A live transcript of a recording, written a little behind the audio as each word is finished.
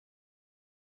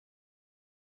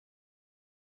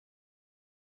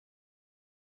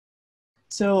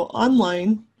So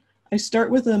online, I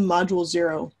start with a module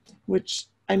 0, which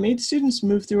I made students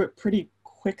move through it pretty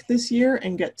quick this year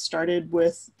and get started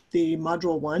with the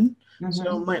module 1.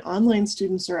 So my online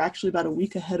students are actually about a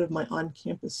week ahead of my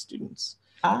on-campus students,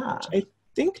 which I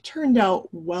think turned out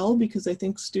well because I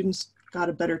think students got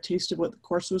a better taste of what the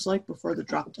course was like before the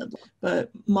drop deadline. But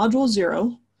module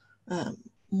 0,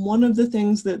 one of the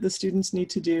things that the students need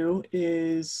to do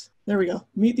is, there we go,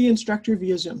 meet the instructor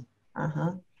via Zoom.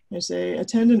 I say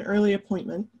attend an early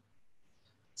appointment.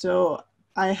 So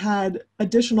I had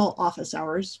additional office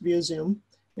hours via Zoom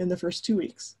in the first 2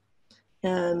 weeks.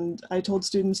 And I told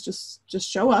students just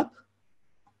show up,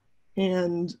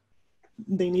 and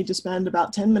they need to spend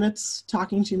about 10 minutes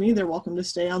talking to me. They're welcome to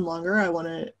stay on longer. I want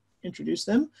to introduce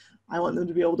them. I want them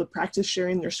to be able to practice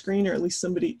sharing their screen, or at least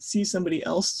see somebody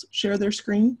else share their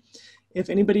screen. If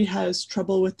anybody has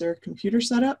trouble with their computer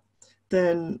setup,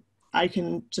 then I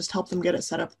can just help them get it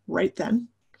set up right then.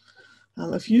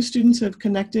 A few students have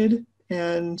connected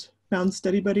and found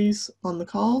study buddies on the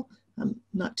call.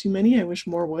 Not too many, I wish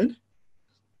more would.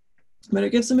 But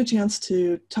it gives them a chance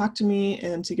to talk to me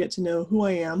and to get to know who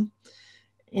I am.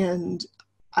 And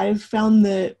I've found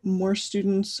that more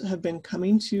students have been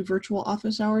coming to virtual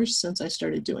office hours since I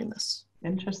started doing this.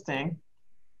 Interesting.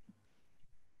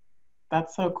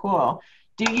 That's so cool.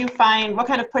 Do you find, what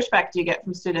kind of pushback do you get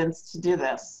from students to do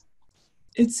this?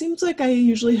 It seems like I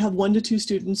usually have 1 to 2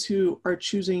 students who are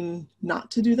choosing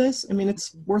not to do this. I mean,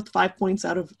 it's worth 5 points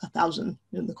out of 1,000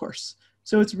 in the course.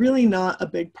 So it's really not a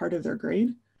big part of their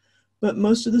grade, but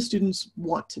most of the students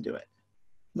want to do it.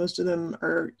 Most of them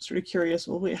are sort of curious,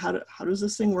 well, wait, how does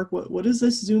this thing work? What is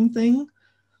this Zoom thing?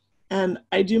 And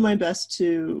I do my best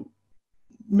to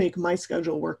make my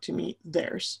schedule work to meet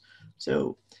theirs.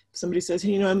 So if somebody says,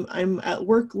 hey, I'm at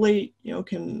work late,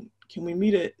 can we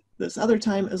meet at this other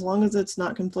time? As long as it's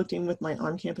not conflicting with my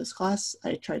on-campus class,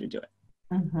 I try to do it.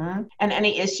 And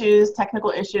any issues, technical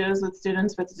issues with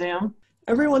students with Zoom?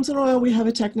 Every once in a while we have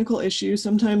a technical issue.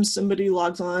 Sometimes somebody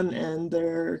logs on and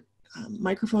their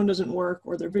microphone doesn't work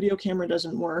or their video camera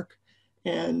doesn't work.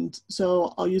 And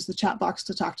so I'll use the chat box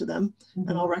to talk to them,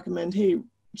 and I'll recommend, hey,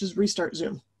 just restart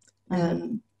Zoom.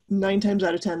 And 9 times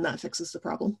out of 10, that fixes the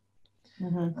problem.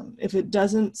 If it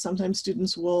doesn't, sometimes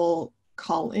students will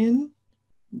call in.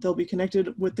 They'll be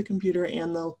connected with the computer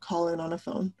and they'll call in on a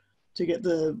phone to get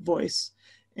the voice.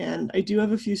 And I do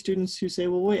have a few students who say,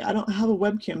 well, wait, I don't have a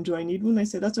webcam. Do I need one? I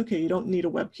say, that's okay. You don't need a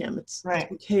webcam. It's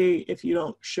okay if you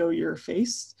don't show your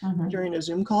face during a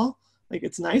Zoom call. Like,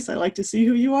 it's nice. I like to see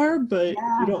who you are, but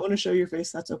if you don't want to show your face,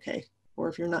 that's okay. Or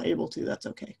if you're not able to, that's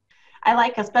okay. I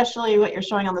like especially what you're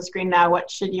showing on the screen now. What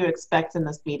should you expect in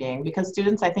this meeting? Because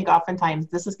students, I think oftentimes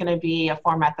this is going to be a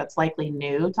format that's likely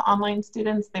new to online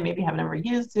students. They maybe haven't ever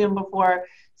used Zoom before.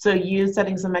 So you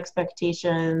setting some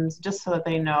expectations just so that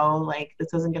they know, like,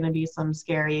 this isn't going to be some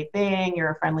scary thing.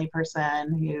 You're a friendly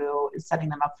person who is setting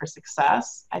them up for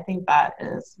success. I think that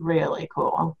is really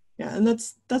cool. Yeah, and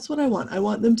that's what I want. I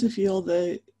want them to feel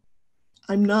that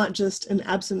I'm not just an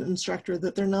absent instructor,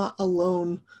 that they're not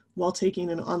alone while taking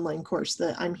an online course,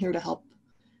 that I'm here to help.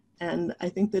 And I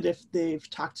think that if they've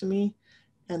talked to me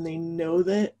and they know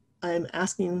that I'm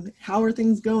asking, how are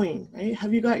things going, right?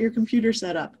 Have you got your computer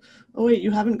set up? Oh wait,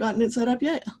 you haven't gotten it set up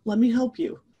yet? Let me help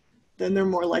you. Then they're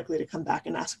more likely to come back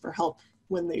and ask for help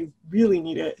when they really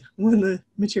need it, when the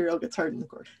material gets hard in the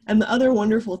course. And the other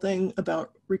wonderful thing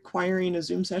about requiring a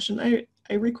Zoom session,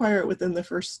 I require it within the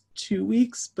first 2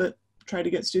 weeks, but try to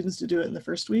get students to do it in the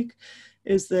first week,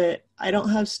 is that I don't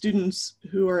have students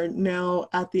who are now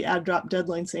at the add drop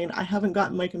deadline saying, I haven't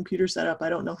gotten my computer set up, I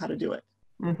don't know how to do it.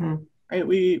 Right?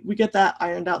 We get that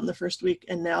ironed out in the first week,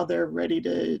 and now they're ready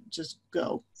to just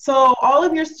go. So all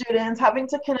of your students having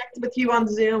to connect with you on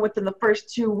Zoom within the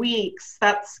first 2 weeks,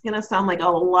 that's going to sound like a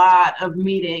lot of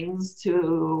meetings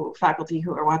to faculty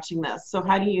who are watching this. So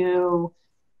how do you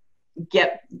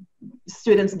get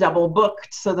students double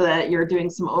booked so that you're doing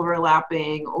some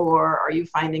overlapping, or are you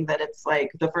finding that it's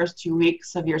like the first 2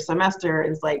 weeks of your semester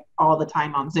is like all the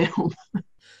time on Zoom?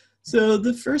 So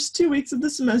the first 2 weeks of the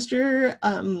semester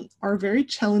are very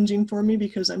challenging for me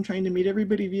because I'm trying to meet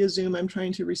everybody via Zoom. I'm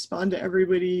trying to respond to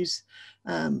everybody's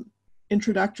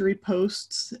introductory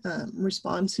posts,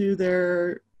 respond to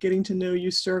their getting to know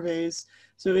you surveys.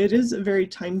 So it is a very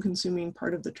time-consuming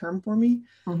part of the term for me.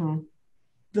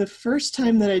 The first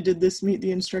time that I did this Meet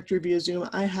the Instructor via Zoom,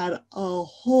 I had a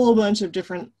whole bunch of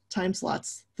different time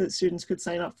slots that students could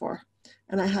sign up for.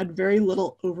 And I had very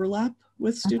little overlap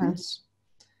with students.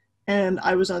 And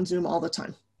I was on Zoom all the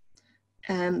time.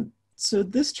 And so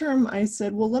this term I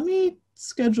said, well, let me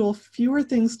schedule fewer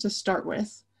things to start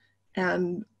with.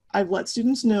 And I've let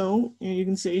students know, you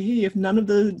can say, hey, if none of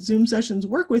the Zoom sessions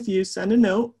work with you, send a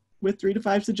note with 3 to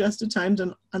 5 suggested times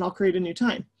and I'll create a new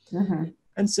time.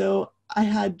 And so I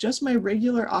had just my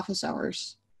regular office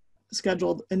hours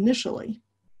scheduled initially.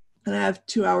 And I have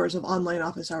 2 hours of online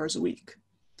office hours a week.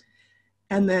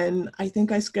 And then I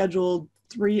think I scheduled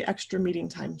 3 extra meeting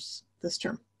times this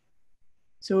term.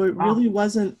 So it really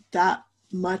wasn't that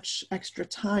much extra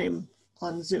time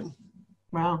on Zoom.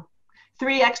 Wow.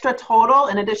 3 extra total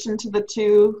in addition to the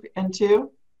 2 and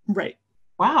 2? Right.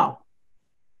 Wow.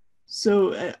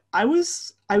 So I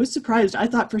was surprised. I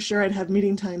thought for sure I'd have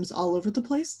meeting times all over the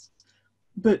place,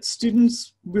 but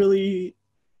students really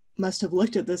must have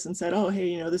looked at this and said, oh, hey,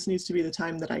 you know, this needs to be the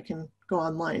time that I can go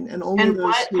online. And only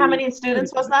how many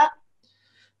students was that?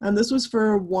 And this was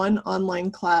for one online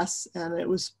class, and it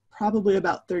was probably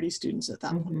about 30 students at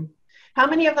that point. How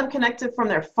many of them connected from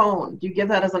their phone? Do you give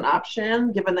that as an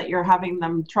option, given that you're having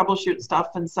them troubleshoot stuff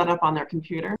and set up on their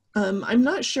computer? I'm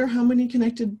not sure how many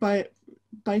connected by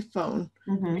phone,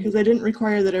 because I didn't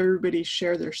require that everybody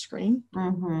share their screen.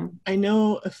 I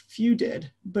know a few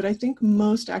did, but I think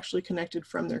most actually connected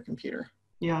from their computer.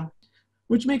 Yeah.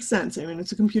 Which makes sense. I mean,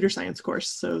 it's a computer science course,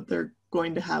 so they're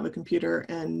going to have a computer,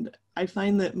 and I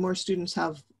find that more students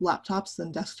have laptops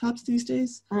than desktops these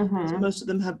days. So most of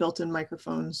them have built-in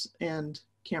microphones and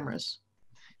cameras.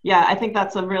 Yeah, I think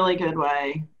that's a really good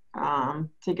way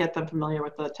to get them familiar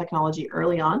with the technology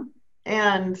early on.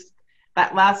 And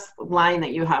that last line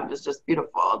that you have is just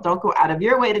beautiful. Don't go out of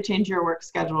your way to change your work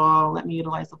schedule. Let me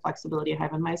utilize the flexibility I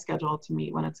have in my schedule to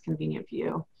meet when it's convenient for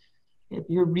you. If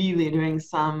you're really doing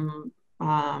some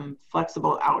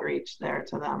flexible outreach there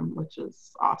to them, which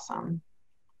is awesome.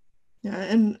 Yeah,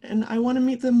 and I want to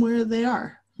meet them where they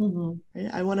are.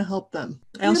 I want to help them.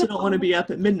 I also don't want to be up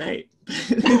at midnight.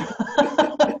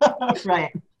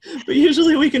 Right. But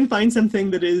usually we can find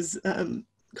something that is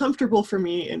comfortable for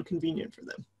me and convenient for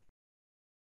them.